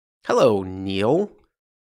Hello, Neil.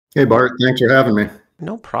 Hey Bart, thanks for having me.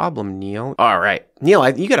 No problem, Neil. All right. Neil,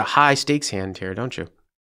 you got a high stakes hand here, don't you?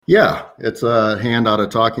 Yeah, it's a hand out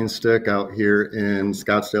of talking stick out here in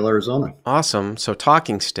Scottsdale, Arizona. Awesome. So,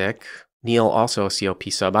 Talking Stick, Neil, also a COP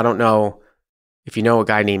sub. I don't know if you know a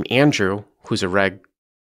guy named Andrew, who's a reg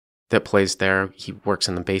that plays there. He works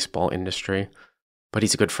in the baseball industry, but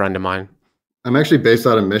he's a good friend of mine. I'm actually based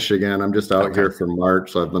out of Michigan. I'm just out Okay. here for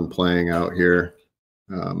March, so I've been playing out here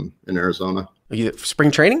in Arizona. Are you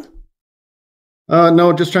spring training?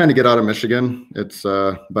 No, just trying to get out of Michigan. It's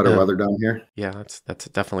better weather down here. Yeah, that's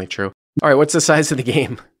definitely true. All right, what's the size of the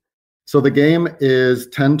game? So the game is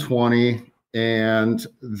 10-20, and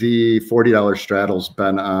the $40 straddle's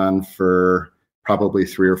been on for probably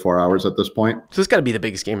 3 or 4 hours at this point. So, this got to be the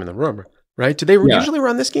biggest game in the room, right? Do they usually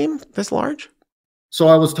run this game this large? So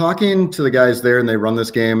I was talking to the guys there, and they run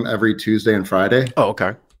this game every Tuesday and Friday. Oh,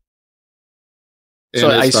 okay. So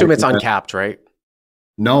I assume it's uncapped, right?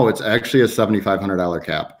 No, it's actually a $7,500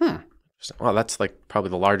 cap. Well, that's like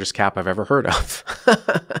probably the largest cap I've ever heard of.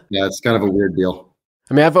 Yeah, it's kind of a weird deal.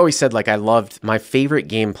 I mean, I've always said like I loved my favorite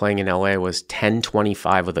game playing in LA was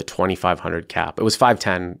 10-25 with a 2,500 cap. It was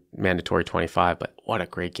 5-10 mandatory 25, but what a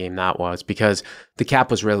great game that was because the cap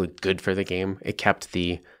was really good for the game. It kept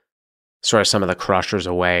the sort of some of the crushers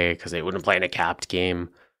away because they wouldn't play in a capped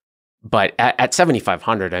game. But at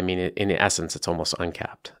 7,500, I mean, in essence, it's almost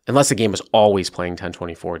uncapped. Unless the game was always playing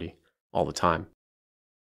 10-20-40 all the time.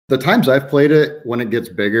 The times I've played it, when it gets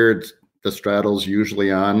bigger, the straddle's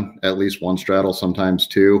usually on, at least one straddle, sometimes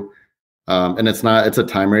two. And it's a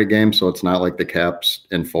time rate game, so it's not like the cap's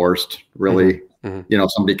enforced, really. Mm-hmm. You know,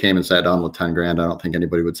 if somebody came and sat down with 10 grand, I don't think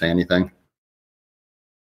anybody would say anything.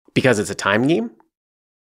 Because it's a time game?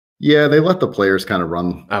 Yeah, they let the players kind of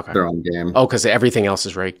run their own game. Oh, because everything else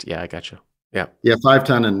is raked. Yeah, I got you. Yeah. Yeah,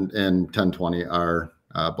 5-10 and 10-20 are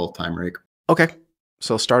both time rake. Okay.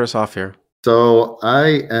 So start us off here. So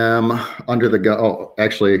I am under the gun. Oh,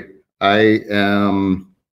 actually, I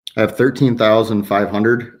have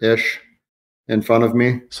 13,500-ish in front of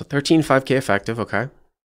me. So 13.5K effective. Okay.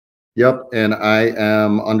 Yep. And I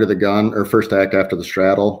am under the gun or first act after the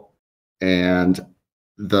straddle. And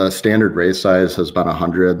the standard raise size has been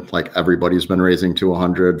 100. Like everybody's been raising to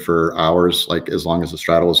 100 for hours, like as long as the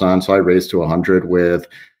straddle was on. So I raised to 100 with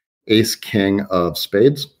ace king of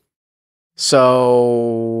spades.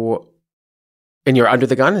 So, and you're under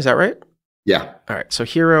the gun, is that right? Yeah. All right. So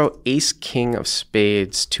hero ace king of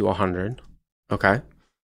spades to 100. Okay.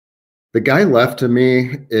 The guy left to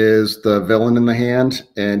me is the villain in the hand,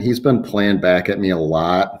 and he's been playing back at me a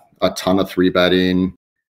lot, a ton of 3-betting.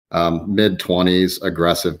 Mid-20s,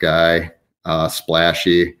 aggressive guy,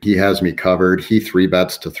 splashy. He has me covered. He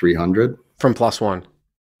 3-bets to 300. From +1?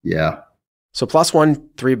 Yeah. So +1,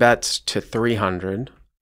 3-bets to 300.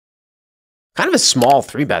 Kind of a small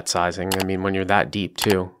 3-bet sizing. I mean, when you're that deep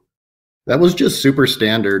too. That was just super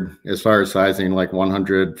standard as far as sizing, like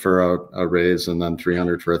 100 for a raise and then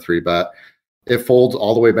 300 for a 3-bet. It folds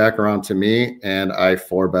all the way back around to me, and I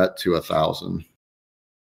 4-bet to 1,000.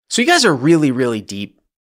 So you guys are really, really deep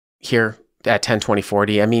here at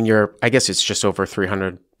 10-20-40. I mean, I guess it's just over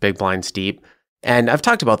 300 big blinds deep. And I've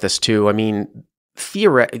talked about this too. I mean,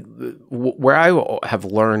 where I have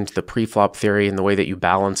learned the pre-flop theory and the way that you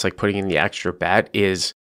balance like putting in the extra bet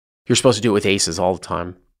is you're supposed to do it with aces all the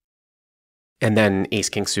time. And then ace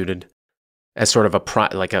king suited as sort of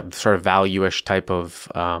like a sort of value-ish type of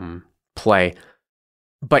play.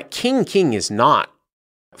 But king is not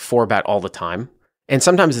 4-bet all the time. And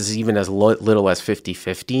sometimes it's even as little as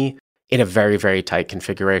 50-50 in a very, very tight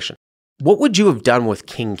configuration. What would you have done with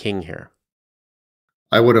king here?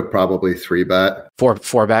 I would have probably 3-bet.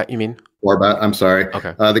 4-bet, you mean? 4-bet, I'm sorry.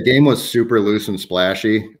 Okay. The game was super loose and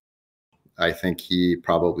splashy. I think he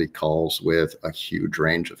probably calls with a huge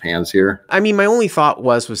range of hands here. I mean, my only thought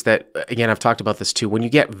was that, again, I've talked about this too, when you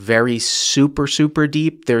get very super, super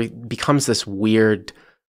deep, there becomes this weird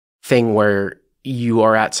thing where you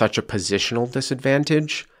are at such a positional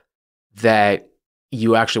disadvantage that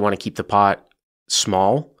you actually want to keep the pot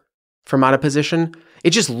small from out of position. It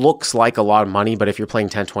just looks like a lot of money, but if you're playing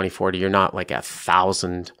 10-20-40, you're not like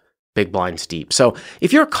 1,000 big blinds deep. So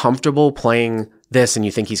if you're comfortable playing this and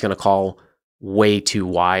you think he's going to call way too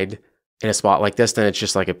wide in a spot like this, then it's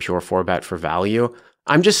just like a pure 4-bet for value.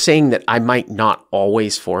 I'm just saying that I might not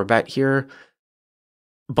always 4-bet here,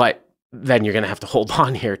 but then you're going to have to hold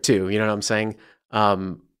on here too. You know what I'm saying?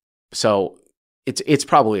 So it's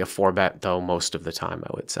probably a 4-bet though most of the time, I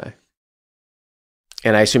would say.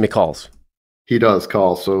 And I assume he calls. He does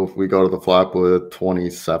call, so we go to the flop with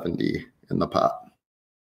 2070 in the pot.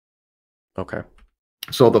 Okay.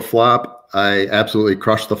 So the flop, I absolutely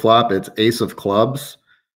crushed the flop. It's ace of clubs,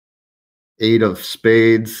 8 of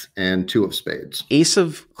spades, and 2 of spades. Ace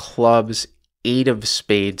of clubs, 8 of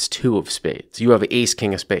spades, 2 of spades. You have ace,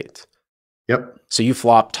 king of spades. Yep. So you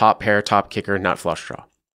flop top pair, top kicker, nut flush draw.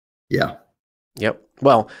 Yeah. Yep.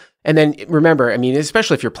 Well, and then remember, I mean,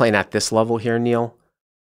 especially if you're playing at this level here, Neil,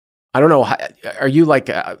 I don't know, are you like,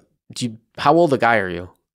 how old a guy are you?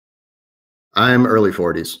 I'm early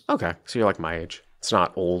 40s. Okay. So you're like my age. It's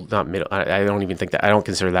not old, not middle. I don't even think that, I don't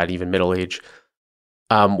consider that even middle age.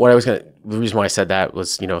 The reason why I said that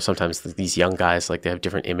was, sometimes these young guys, like they have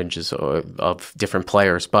different images of different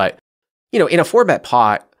players. But, in a 4-bet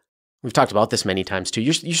pot, we've talked about this many times too.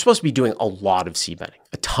 You're supposed to be doing a lot of c-betting,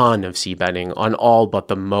 a ton of c-betting on all but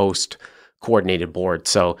the most coordinated board.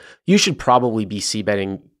 So you should probably be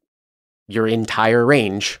c-betting your entire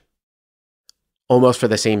range almost for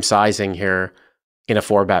the same sizing here in a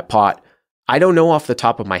 4-bet pot. I don't know off the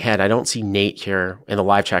top of my head. I don't see Nate here in the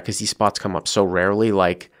live chat because these spots come up so rarely.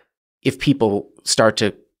 Like if people start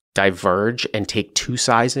to diverge and take 2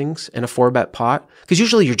 sizings in a 4-bet pot, because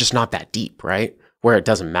usually you're just not that deep, right? Where it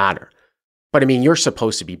doesn't matter. But I mean, you're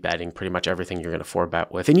supposed to be betting pretty much everything you're going to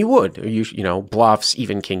 4-bet with. And you would, bluffs,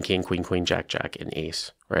 even king, king, queen, queen, jack, jack, and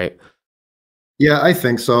ace, right? Yeah, I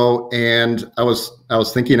think so. And I was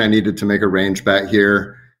thinking I needed to make a range bet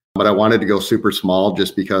here, but I wanted to go super small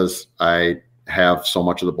just because I have so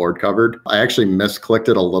much of the board covered. I actually misclicked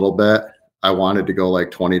it a little bit. I wanted to go like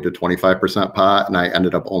 20 to 25% pot, and I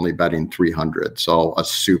ended up only betting 300. So a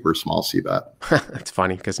super small C bet. That's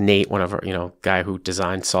funny because Nate, one of our, guy who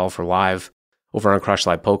designed Solve for Live over on Crush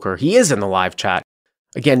Live Poker, he is in the live chat.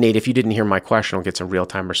 Again, Nate, if you didn't hear my question, I'll get some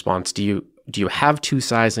real-time response. Do you have 2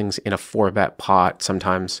 sizings in a 4-bet pot?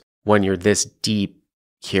 Sometimes when you're this deep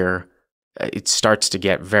here, it starts to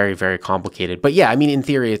get very, very complicated. But yeah, I mean, in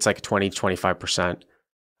theory, it's like 20 to 25%.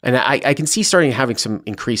 And I can see starting having some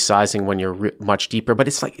increased sizing when you're much deeper, but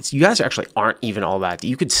it's like, you guys actually aren't even all that.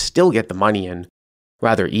 You could still get the money in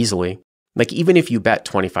rather easily. Like even if you bet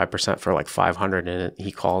 25% for like 500 and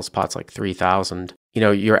he calls pots like 3,000,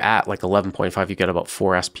 you're at like 11.5, you get about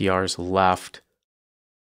 4 SPRs left.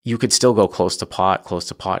 You could still go close to pot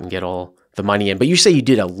and get all the money in. But you say you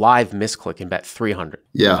did a live misclick and bet 300.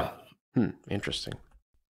 Yeah. Interesting.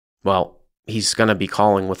 Well, he's going to be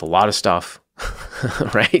calling with a lot of stuff,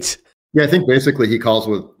 right? Yeah, I think basically he calls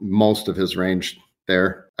with most of his range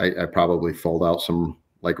there. I probably fold out some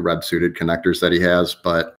like red suited connectors that he has,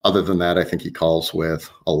 but other than that, I think he calls with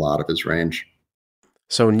a lot of his range.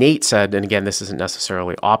 So Nate said, and again, this isn't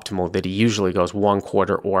necessarily optimal, that he usually goes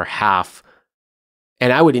 1/4 or half.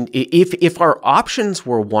 And I would, if our options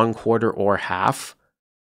were 1/4 or half,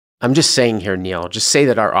 I'm just saying here, Neil, just say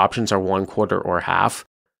that our options are 1/4 or half.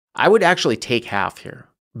 I would actually take half here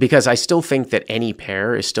because I still think that any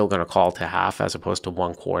pair is still going to call to half as opposed to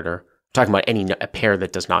 1/4. I'm talking about a pair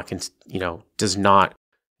that does not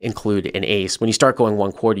include an ace. When you start going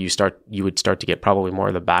 1/4, you would start to get probably more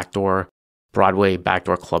of the backdoor, Broadway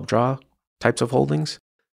backdoor club draw types of holdings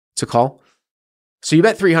to call. So you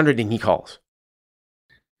bet 300 and he calls.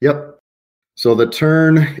 Yep. So the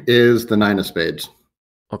turn is the 9 of spades.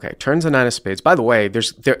 Okay, turns the 9 of spades. By the way,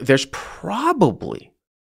 there's probably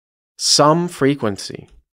some frequency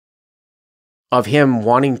of him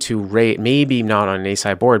wanting to raise, maybe not on an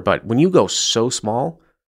ace-high board, but when you go so small,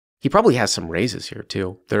 he probably has some raises here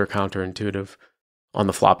too that are counterintuitive on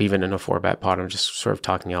the flop, even in a 4-bet pot. I'm just sort of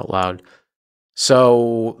talking out loud.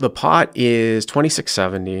 So the pot is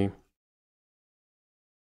 2670.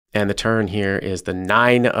 And the turn here is the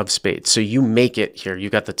 9 of spades. So you make it here. You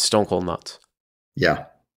got the stone cold nuts. Yeah.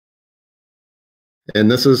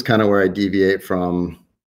 And this is kind of where I deviate from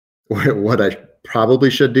what I probably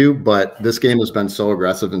should do. But this game has been so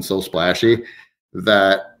aggressive and so splashy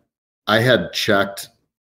that I had checked,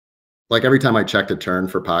 like every time I checked a turn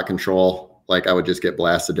for pot control, like I would just get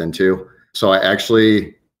blasted into. So I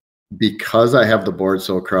actually, because I have the board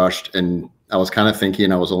so crushed, and I was kind of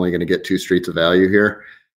thinking I was only going to get 2 streets of value here.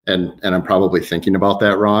 And I'm probably thinking about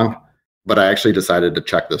that wrong, but I actually decided to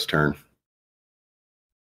check this turn.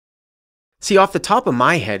 See, off the top of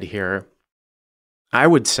my head here, I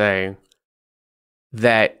would say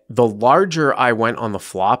that the larger I went on the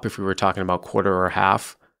flop, if we were talking about 1/4 or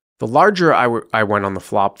half, the larger I went on the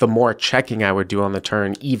flop, the more checking I would do on the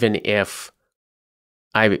turn, even if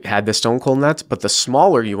I had the stone cold nuts. But the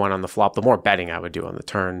smaller you went on the flop, the more betting I would do on the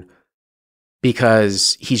turn,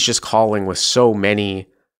 because he's just calling with so many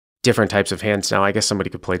different types of hands. Now, I guess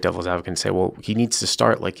somebody could play devil's advocate and say, well, he needs to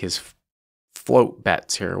start like his float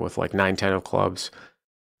bets here with like 9-10 of clubs.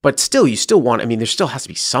 But still, you still want, I mean, there still has to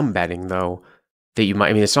be some betting though that you might,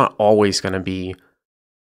 I mean, it's not always going to be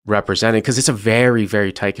represented because it's a very,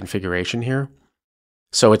 very tight configuration here.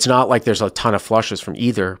 So it's not like there's a ton of flushes from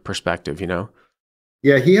either perspective, you know?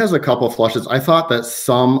 Yeah, he has a couple flushes. I thought that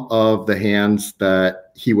some of the hands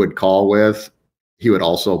that he would call with, he would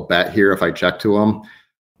also bet here if I checked to him.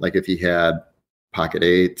 Like if he had pocket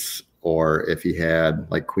eights or if he had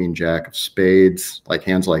like queen jack of spades, like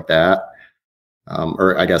hands like that.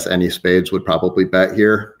 Or I guess any spades would probably bet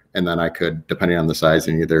here. And then I could, depending on the size,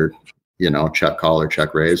 and either, check call or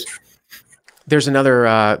check raise. There's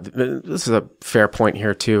another, this is a fair point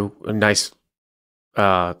here too. A nice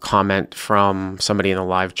comment from somebody in the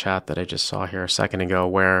live chat that I just saw here a second ago,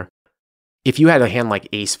 where if you had a hand like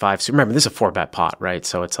ace five, so remember this is a 4-bet pot, right?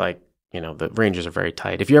 So it's like, the ranges are very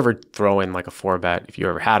tight. If you ever throw in like a 4-bet, if you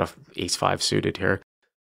ever had a ace five suited here,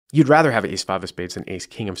 you'd rather have ace five of spades than ace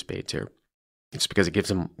king of spades here. It's because it gives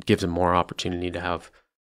them more opportunity to have,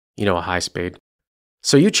 a high spade.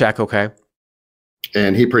 So you check, okay.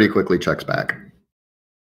 And he pretty quickly checks back.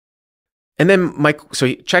 And then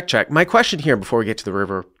check. My question here before we get to the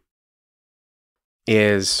river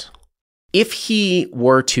is, if he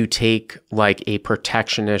were to take like a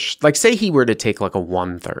protectionist, like say he were to take like a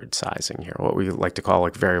 1/3 sizing here, what we like to call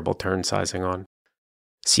like variable turn sizing on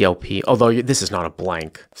CLP, although this is not a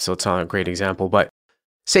blank, so it's not a great example, but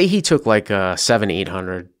say he took like a 7,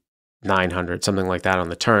 800, 900, something like that on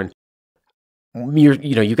the turn.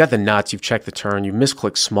 You got the nuts, you've checked the turn, you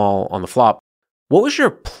misclick small on the flop. What was your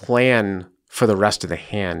plan for the rest of the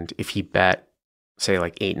hand if he bet, say,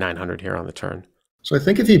 like 8, 900 here on the turn? So I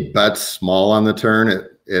think if he bets small on the turn,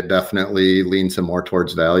 it definitely leans him more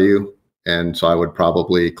towards value. And so I would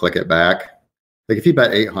probably click it back. Like if he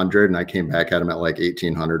bet 800 and I came back at him at like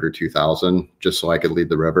 1800 or 2000, just so I could lead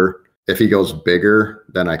the river. If he goes bigger,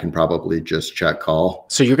 then I can probably just check call.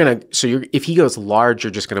 So if he goes large,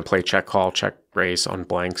 you're just gonna play check call, check raise on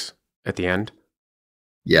blanks at the end.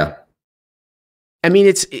 Yeah. I mean,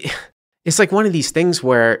 it's like one of these things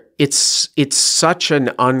where it's such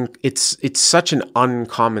an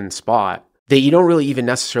uncommon spot that you don't really even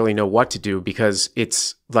necessarily know what to do, because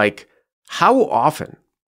it's like, how often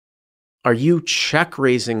are you check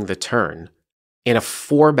raising the turn in a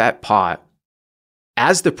 4-bet pot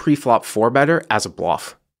as the pre-flop 4-better as a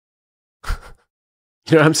bluff? You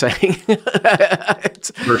know what I'm saying?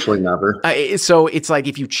 Virtually never. So it's like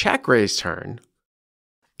if you check raise turn,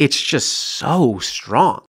 it's just so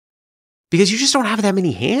strong because you just don't have that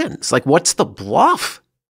many hands. Like, what's the bluff?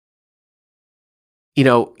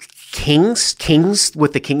 Kings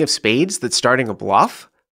with the king of spades that's starting a bluff,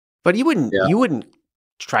 but you wouldn't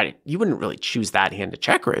really choose that hand to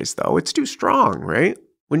check raise though. It's too strong, right?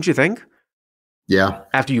 Wouldn't you think? Yeah.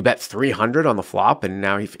 After you bet 300 on the flop and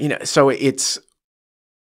now so it's.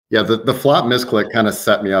 Yeah, the flop misclick kind of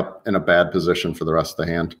set me up in a bad position for the rest of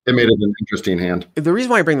the hand. It made it an interesting hand. The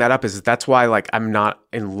reason why I bring that up is that's why I'm not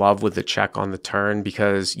in love with the check on the turn,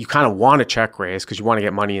 because you kind of want to check raise because you want to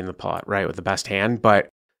get money in the pot, right, with the best hand. But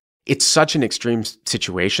it's such an extreme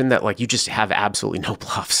situation that you just have absolutely no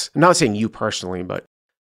bluffs. I'm not saying you personally, but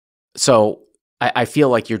so I feel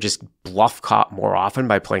like you're just bluff caught more often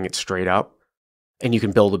by playing it straight up, and you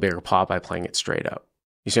can build a bigger pot by playing it straight up.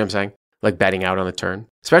 You see what I'm saying? Like betting out on the turn,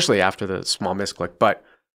 especially after the small misclick. But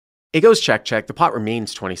it goes check, check. The pot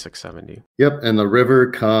remains 2670. Yep, and the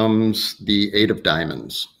river comes the 8 of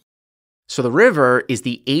diamonds. So the river is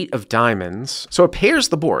the 8 of diamonds. So it pairs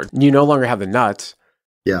the board. You no longer have the nuts.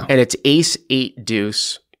 Yeah. And it's ace, 8,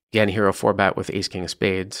 deuce. Again, hero 4-bet with ace, king of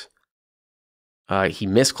spades. He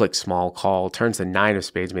misclicks small, call, turns the 9 of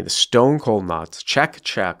spades, made the stone cold nuts, check,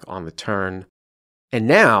 check on the turn. And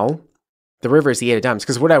now the river is the 8 of diamonds.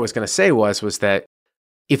 Because what I was going to say was that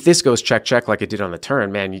if this goes check, check like it did on the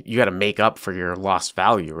turn, man, you got to make up for your lost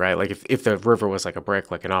value, right? Like if the river was like a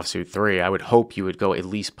brick, like an offsuit 3, I would hope you would go at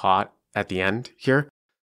least pot at the end here.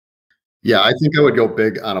 Yeah, I think I would go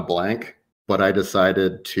big on a blank, but I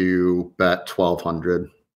decided to bet 1200.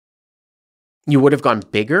 You would have gone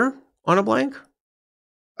bigger on a blank?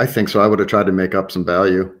 I think so. I would have tried to make up some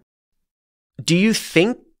value. Don't you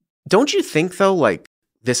think though,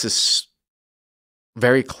 this is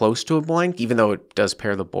very close to a blank, even though it does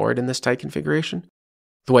pair the board in this tight configuration?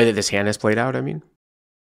 The way that this hand has played out, I mean?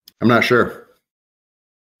 I'm not sure.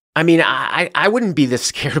 I mean, I wouldn't be this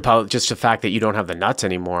scared about just the fact that you don't have the nuts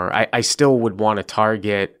anymore. I still would want to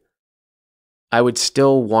target. I would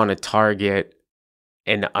still want to target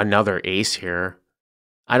another ace here.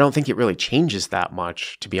 I don't think it really changes that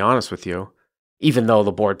much, to be honest with you. Even though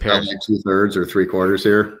the board pair, like 2/3 or 3/4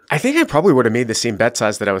 here. I think I probably would have made the same bet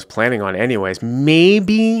size that I was planning on anyways.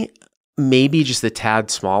 Maybe just a tad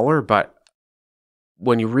smaller, but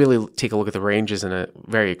when you really take a look at the ranges in a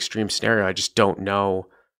very extreme scenario, I just don't know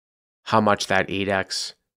how much that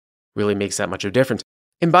 8x really makes that much of a difference.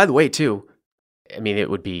 And by the way, too, I mean, it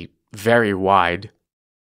would be very wide.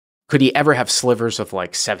 Could he ever have slivers of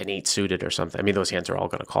like 7-8 suited or something? I mean, those hands are all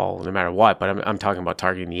going to call no matter what, but I'm talking about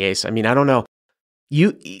targeting the ace. I mean, I don't know.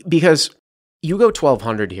 Because you go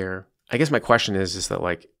 1200 here. I guess my question is that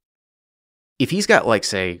like, if he's got like,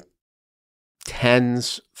 say,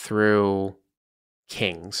 10s through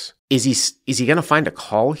kings, is he going to find a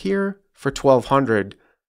call here for 1200?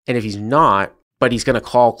 And if he's not, but he's going to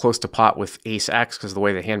call close to pot with ace X because of the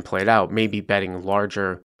way the hand played out, maybe betting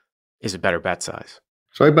larger is a better bet size.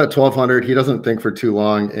 So I bet 1200. He doesn't think for too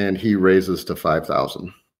long, and he raises to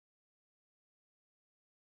 5,000.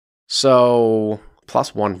 So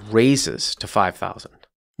 +1 raises to 5,000.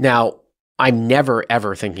 Now, I'm never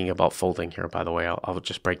ever thinking about folding here. By the way, I'll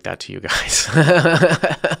just break that to you guys.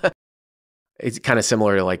 It's kind of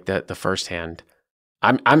similar to like the first hand.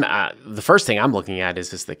 The first thing I'm looking at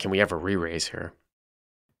is that can we ever re-raise here?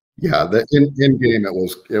 Yeah, in game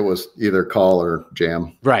it was either call or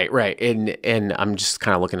jam. Right. And I'm just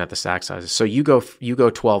kind of looking at the stack sizes. So you go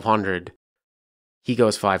 1200, he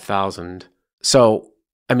goes 5,000. So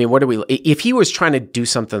I mean, if he was trying to do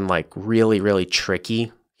something like really, really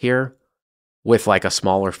tricky here with like a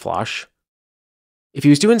smaller flush, if he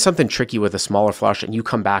was doing something tricky with a smaller flush and you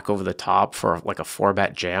come back over the top for like a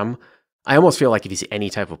 4-bet jam, I almost feel like if he's any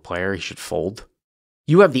type of player, he should fold.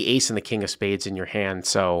 You have the ace and the king of spades in your hand,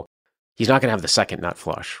 so he's not going to have the second nut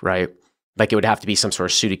flush, right? Like it would have to be some sort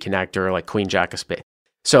of suited connector, like queen jack of spades.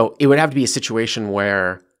 So it would have to be a situation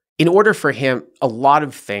where in order for him, a lot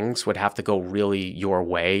of things would have to go really your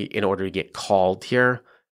way in order to get called here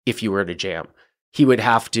if you were to jam. He would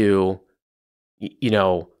have to,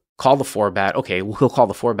 call the 4-bet. Okay, well, he'll call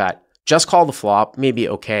the 4-bet. Just call the flop, maybe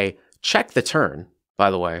okay. Check the turn,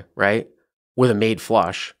 by the way, right? With a made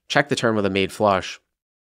flush. Check the turn with a made flush.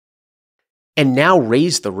 And now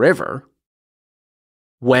raise the river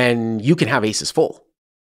when you can have aces full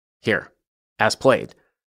here, as played.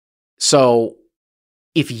 So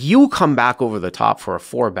if you come back over the top for a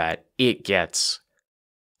 4-bet, it gets,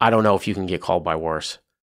 I don't know if you can get called by worse.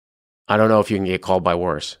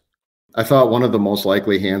 I thought one of the most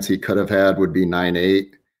likely hands he could have had would be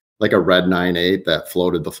 9-8, like a red 9-8 that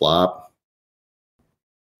floated the flop,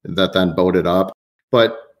 that then boated up.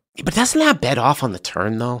 But doesn't that bet off on the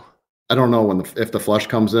turn, though? I don't know if the flush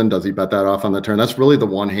comes in, does he bet that off on the turn? That's really the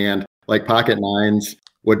one hand. Like pocket 9s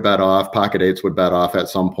would bet off, pocket 8s would bet off at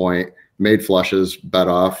some point. Made flushes bet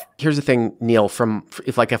off. Here's the thing, Neil, if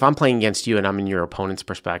I'm playing against you and I'm in your opponent's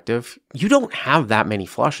perspective, you don't have that many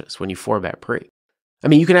flushes when you 4-bet pre. I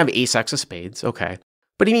mean, you can have ace X of spades, okay.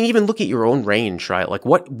 But I mean, even look at your own range, right? Like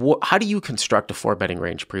how do you construct a 4-betting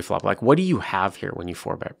range pre-flop? Like what do you have here when you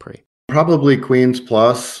 4-bet pre? Probably queens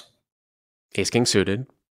plus. Ace king suited.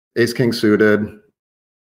 Ace king suited.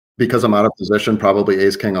 Because I'm out of position, probably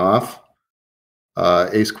ace king off.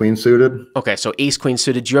 Ace queen suited. Okay, so ace queen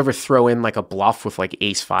suited. Do you ever throw in like a bluff with like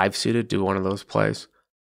ace 5 suited? Do one of those plays?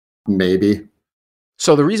 Maybe.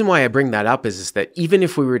 So the reason why I bring that up is that even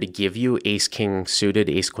if we were to give you ace king suited,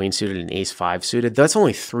 ace queen suited, and ace 5 suited, that's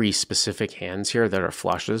only 3 specific hands here that are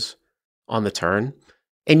flushes on the turn.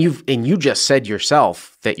 And you just said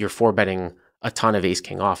yourself that you're 4-betting a ton of ace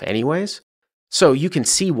king off anyways. So you can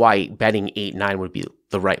see why betting 8-9 would be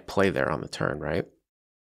the right play there on the turn, right?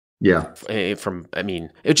 Yeah.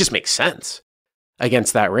 It just makes sense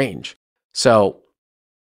against that range. So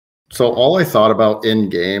all I thought about in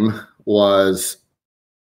game was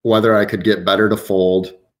whether I could get better to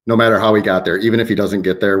fold, no matter how he got there, even if he doesn't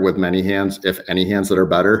get there with many hands, if any hands that are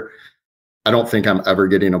better. I don't think I'm ever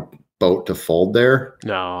getting a boat to fold there.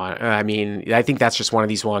 No, I mean, I think that's just one of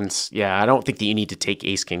these ones. Yeah, I don't think that you need to take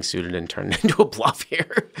ace king suited and turn it into a bluff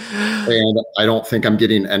here. And I don't think I'm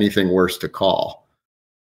getting anything worse to call.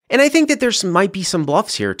 And I think that might be some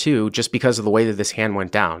bluffs here too, just because of the way that this hand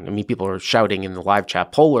went down. I mean, people are shouting in the live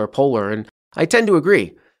chat, polar, and I tend to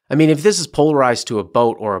agree. I mean, if this is polarized to a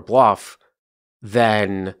boat or a bluff,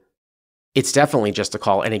 then it's definitely just a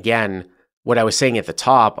call. And again, what I was saying at the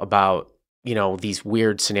top about, these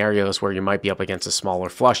weird scenarios where you might be up against a smaller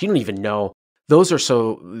flush, you don't even know. Those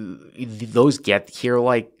get here,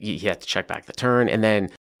 like you have to check back the turn. And then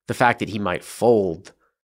the fact that he might fold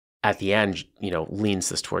at the end, leans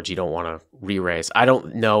this towards you don't want to re-raise. I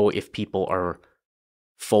don't know if people are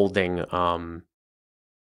folding,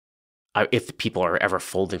 if people are ever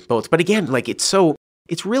folding boats. But again, like it's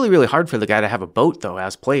really, really hard for the guy to have a boat though,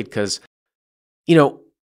 as played, because,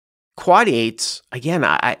 quad 8s, again,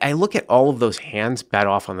 I look at all of those hands bet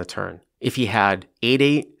off on the turn. If he had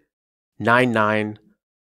 8-8, 9-9,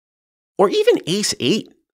 or even ace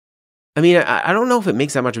 8, I mean, I don't know if it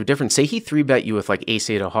makes that much of a difference. Say he 3-bet you with like ace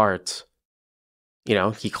 8 of hearts. You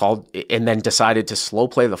know, he called and then decided to slow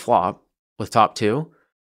play the flop with top 2.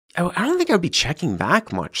 I don't think I would be checking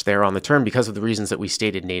back much there on the turn because of the reasons that we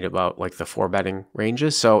stated, Nate, about like the 4-betting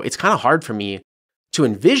ranges. So it's kind of hard for me to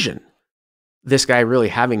envision this guy really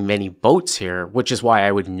having many boats here, which is why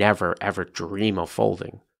I would never, ever dream of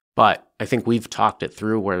folding. But I think we've talked it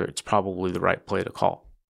through where it's probably the right play to call.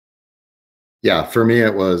 Yeah, for me,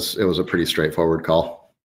 it was a pretty straightforward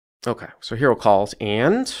call. Okay, so hero calls,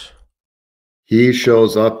 and he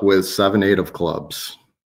shows up with 7-8 of clubs.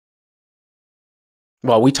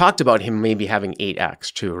 Well, we talked about him maybe having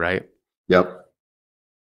 8x too, right? Yep.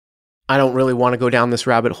 I don't really want to go down this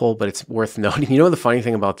rabbit hole, but it's worth noting. You know the funny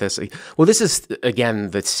thing about this? Well, this is, again,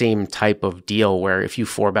 the same type of deal where if you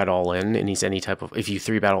 4-bet all in and he's any type of, if you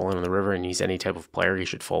 3-bet all in on the river and he's any type of player, he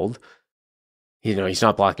should fold. You know, he's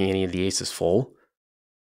not blocking any of the aces full.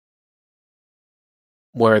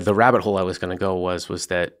 Where the rabbit hole I was going to go was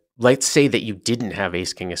that, let's say that you didn't have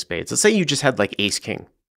ace king of spades. Let's say you just had like ace king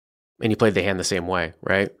and you played the hand the same way,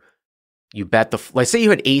 right? You bet let's say you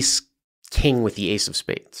had ace king with the ace of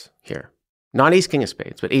spades here. Not ace king of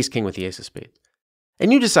spades, but ace king with the ace of spades.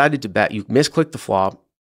 And you decided to bet, you misclicked the flop,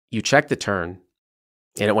 you checked the turn,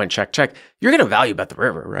 and it went check, check. You're going to value bet the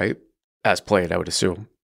river, right? As played, I would assume.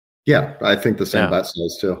 Yeah, I think the same bet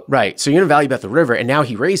size too. Right, so you're going to value bet the river, and now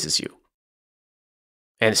he raises you.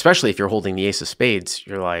 And especially if you're holding the ace of spades,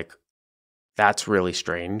 you're like, that's really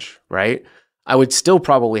strange, right? I would still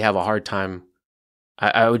probably have a hard time.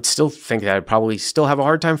 I would still think that I'd probably still have a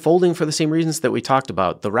hard time folding for the same reasons that we talked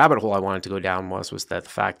about. The rabbit hole I wanted to go down was that the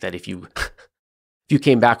fact that if you if you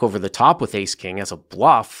came back over the top with ace king as a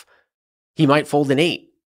bluff, he might fold an 8.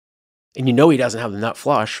 And you know he doesn't have the nut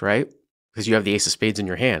flush, right? Because you have the ace of spades in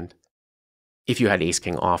your hand. If you had ace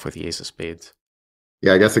king off with the ace of spades.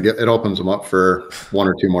 Yeah, I guess it opens them up for 1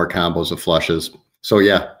 or 2 more combos of flushes. So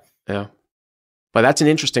yeah. Yeah. But that's an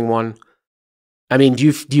interesting one. I mean, do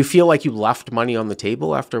you feel like you left money on the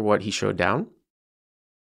table after what he showed down?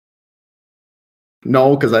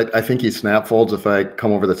 No, because I think he snap folds if I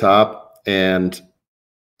come over the top, and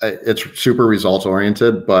it's super results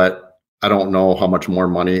oriented, but I don't know how much more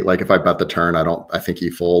money. Like if I bet the turn, I think he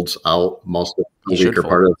folds out most of the weaker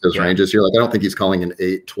part of his ranges here. Like I don't think he's calling an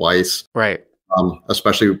 8 twice. Right.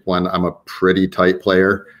 Especially when I'm a pretty tight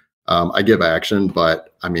player. I give action,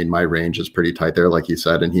 but I mean, my range is pretty tight there, like he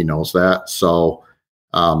said, and he knows that. So,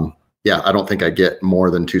 yeah, I don't think I get more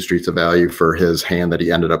than 2 streets of value for his hand that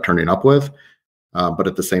he ended up turning up with. But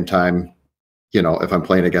at the same time, you know, if I'm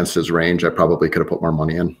playing against his range, I probably could have put more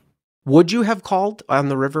money in. Would you have called on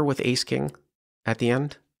the river with ace king at the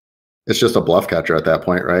end? It's just a bluff catcher at that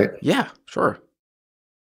point, right? Yeah, sure.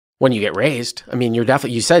 When you get raised, I mean,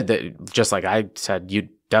 you said that, just like I said, you'd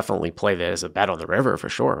definitely play that as a bet on the river for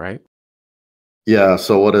sure, right? Yeah.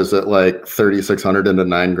 So what is it, like 3,600 into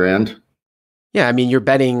 $9,000? Yeah, I mean, you're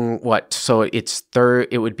betting what? So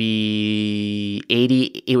it would be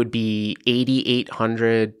 80. It would be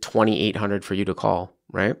 8,800, 2,800 for you to call,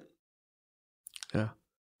 right? Yeah.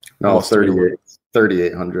 No,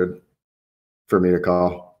 3,800 for me to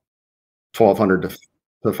call. 1,200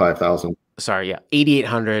 to 5,000. Sorry, yeah,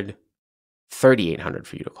 8,800, 3,800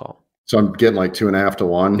 for you to call. So I'm getting like 2.5 to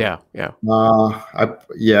 1. Yeah, yeah.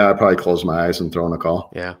 I'd probably close my eyes and throw in a call.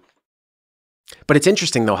 Yeah. But it's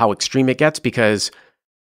interesting though how extreme it gets, because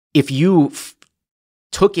if you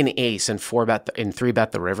took an ace and 4-bet and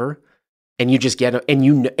 3-bet the river, and you just get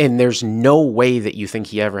and there's no way that you think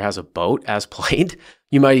he ever has a boat as played,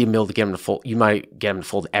 you might even be able to get him to fold. You might get him to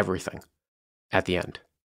fold everything at the end,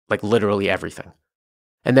 like literally everything.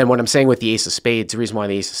 And then what I'm saying with the ace of spades, the reason why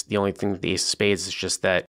the only thing with the ace of spades is just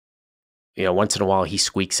that, you know, once in a while he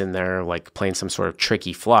squeaks in there like playing some sort of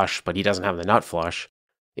tricky flush, but he doesn't have the nut flush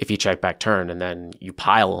if you check back turn, and then you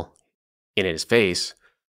pile in his face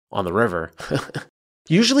on the river.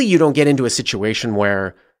 Usually you don't get into a situation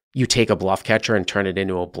where you take a bluff catcher and turn it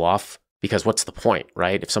into a bluff, because what's the point,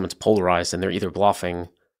 right? If someone's polarized and they're either bluffing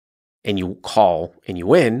and you call and you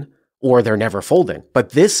win, or they're never folding.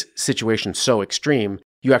 But this situation's so extreme,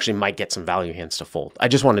 you actually might get some value hands to fold. I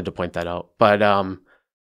just wanted to point that out. But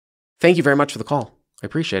thank you very much for the call. I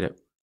appreciate it.